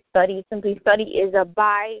Simply Study. Simply Study is a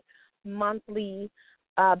bi-monthly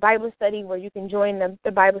Bible study where you can join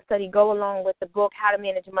the Bible study, go along with the book How to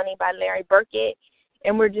Manage Money by Larry Burkett.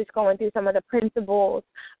 And we're just going through some of the principles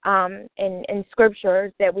and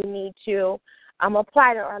scriptures that we need to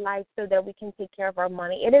apply to our life so that we can take care of our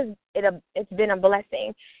money. It's been a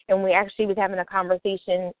blessing, and we actually was having a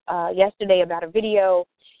conversation yesterday about a video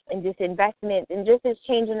and just investments, and just is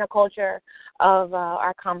changing the culture of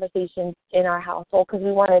our conversations in our household because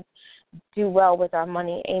we want to do well with our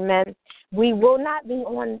money. Amen. We will not be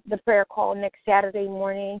on the prayer call next Saturday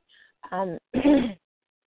morning.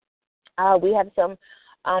 We have some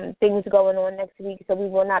things going on next week, so we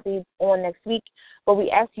will not be on next week. But we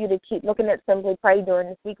ask you to keep looking at Simply Pray during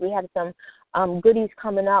this week. We have some goodies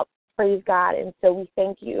coming up, praise God. And so we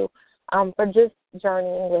thank you for just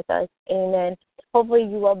journeying with us. Amen. Hopefully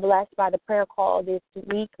you were blessed by the prayer call this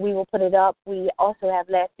week. We will put it up. We also have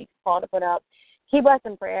last week's call to put up. Keep us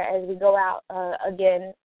in prayer as we go out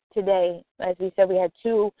again today. As we said, we had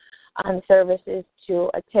two services to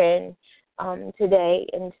attend today.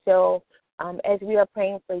 And so as we are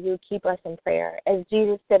praying for you, keep us in prayer. As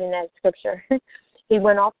Jesus said in that scripture, he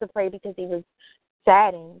went off to pray because he was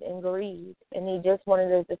saddened and grieved, and he just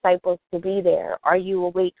wanted his disciples to be there. Are you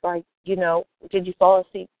awake? Or, did you fall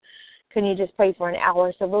asleep? Can you just pray for an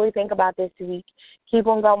hour? So really think about this week. Keep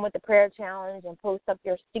on going with the prayer challenge and post up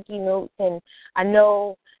your sticky notes. And I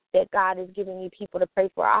know that God is giving you people to pray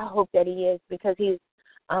for. I hope that he is, because he's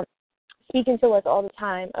speaking to us all the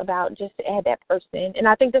time about just to add that person. And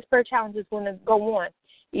I think this prayer challenge is going to go on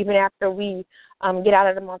even after we get out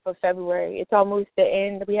of the month of February. It's almost the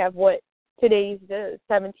end. We have today's the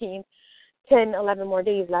 17th, 10, 11 more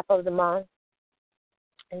days left of the month.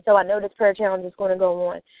 And so I know this prayer challenge is going to go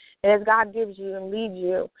on. And as God gives you and leads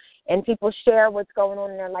you, and people share what's going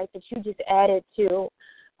on in their life, that you just add it to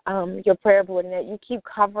your prayer board, and that you keep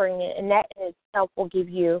covering it, and that in itself will give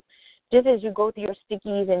you, just as you go through your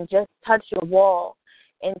stickies and just touch your wall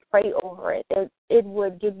and pray over it, it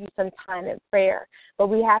would give you some time in prayer. But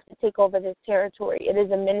we have to take over this territory. It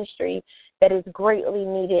is a ministry that is greatly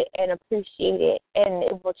needed and appreciated, and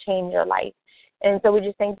it will change your life. And so we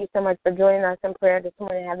just thank you so much for joining us in prayer this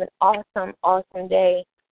morning. Have an awesome, awesome day.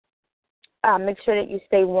 Make sure that you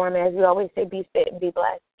stay warm. As we always say, be fit and be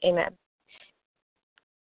blessed. Amen.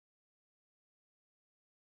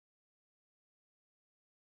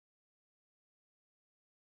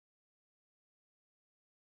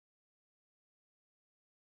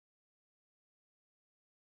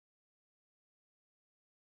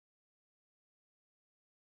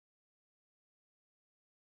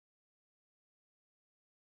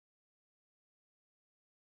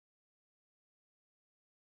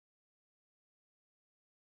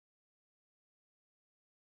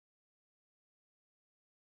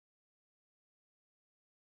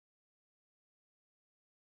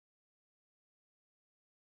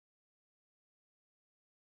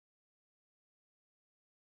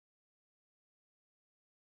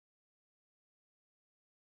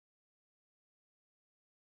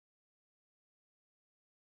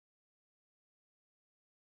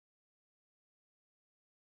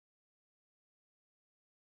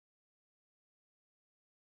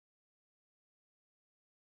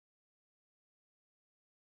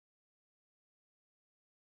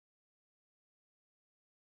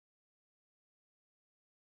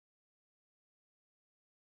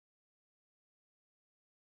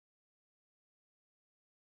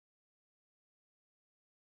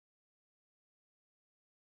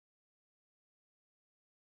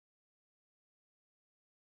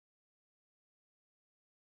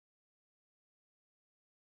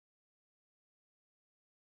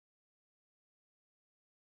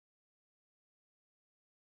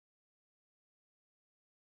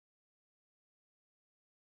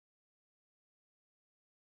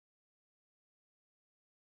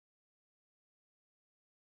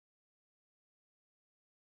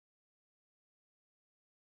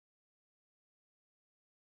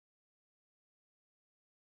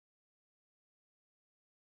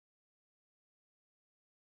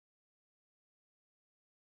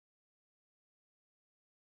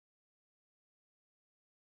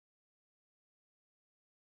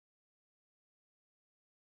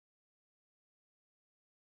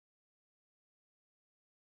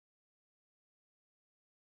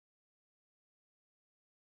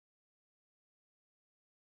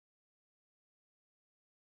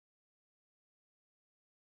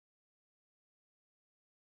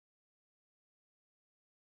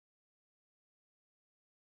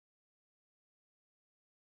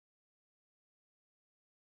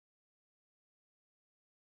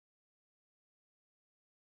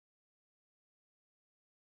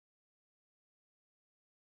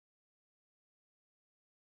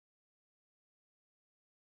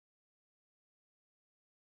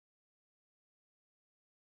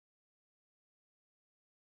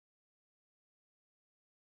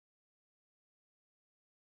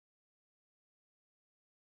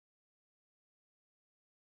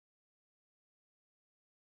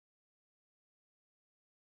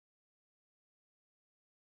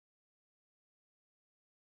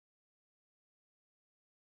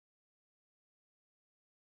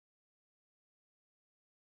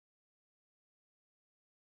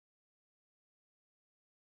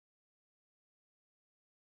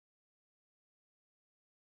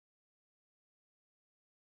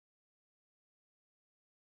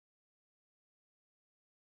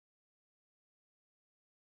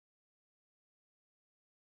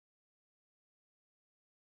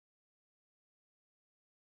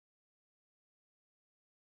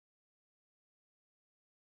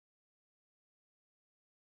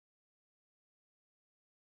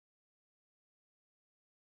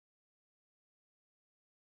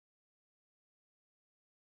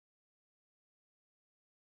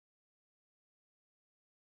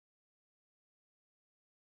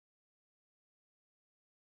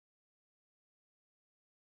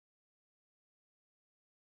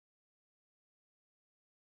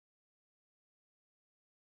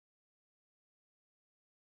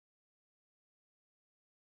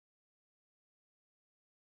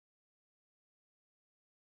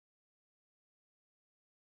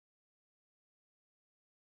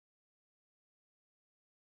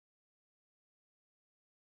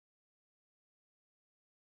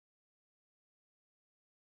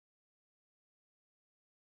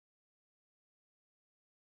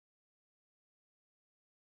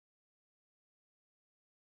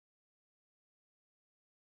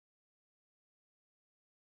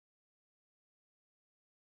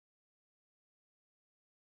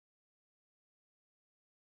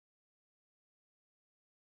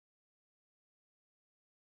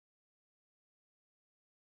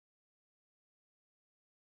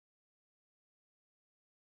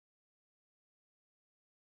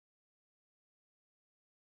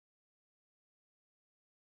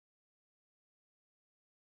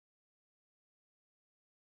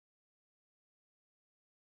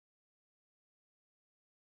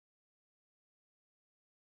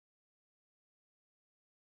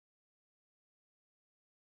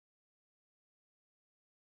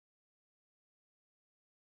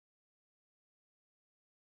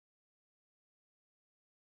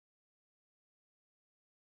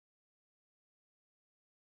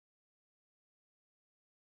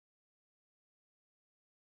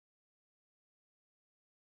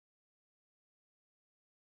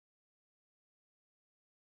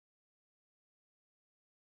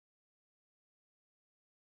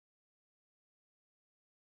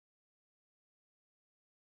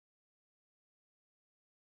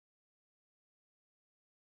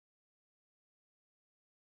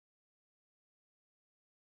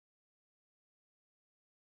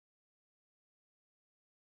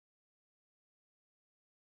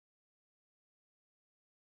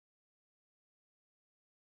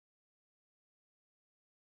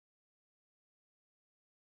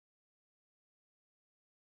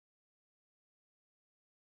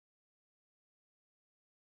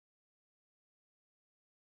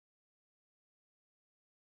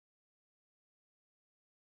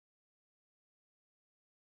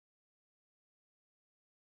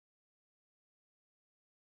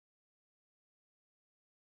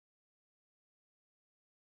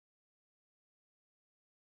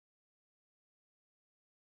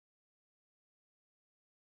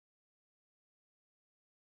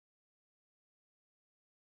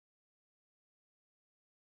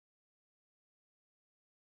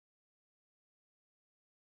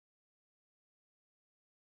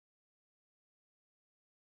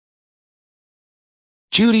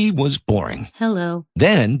 Judy was boring. Hello.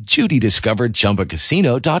 Then Judy discovered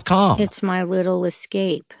ChumbaCasino.com. It's my little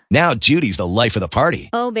escape. Now Judy's the life of the party.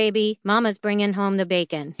 Oh, baby, mama's bringing home the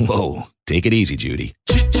bacon. Whoa, take it easy, Judy.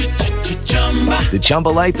 The Chumba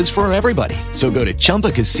life is for everybody. So go to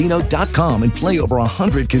ChumbaCasino.com and play over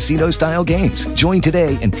 100 casino-style games. Join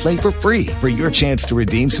today and play for free for your chance to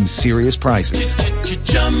redeem some serious prizes.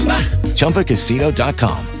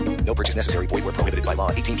 ChumbaCasino.com. No purchase necessary. Void where prohibited by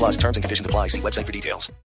law. 18 plus terms and conditions apply. See website for details.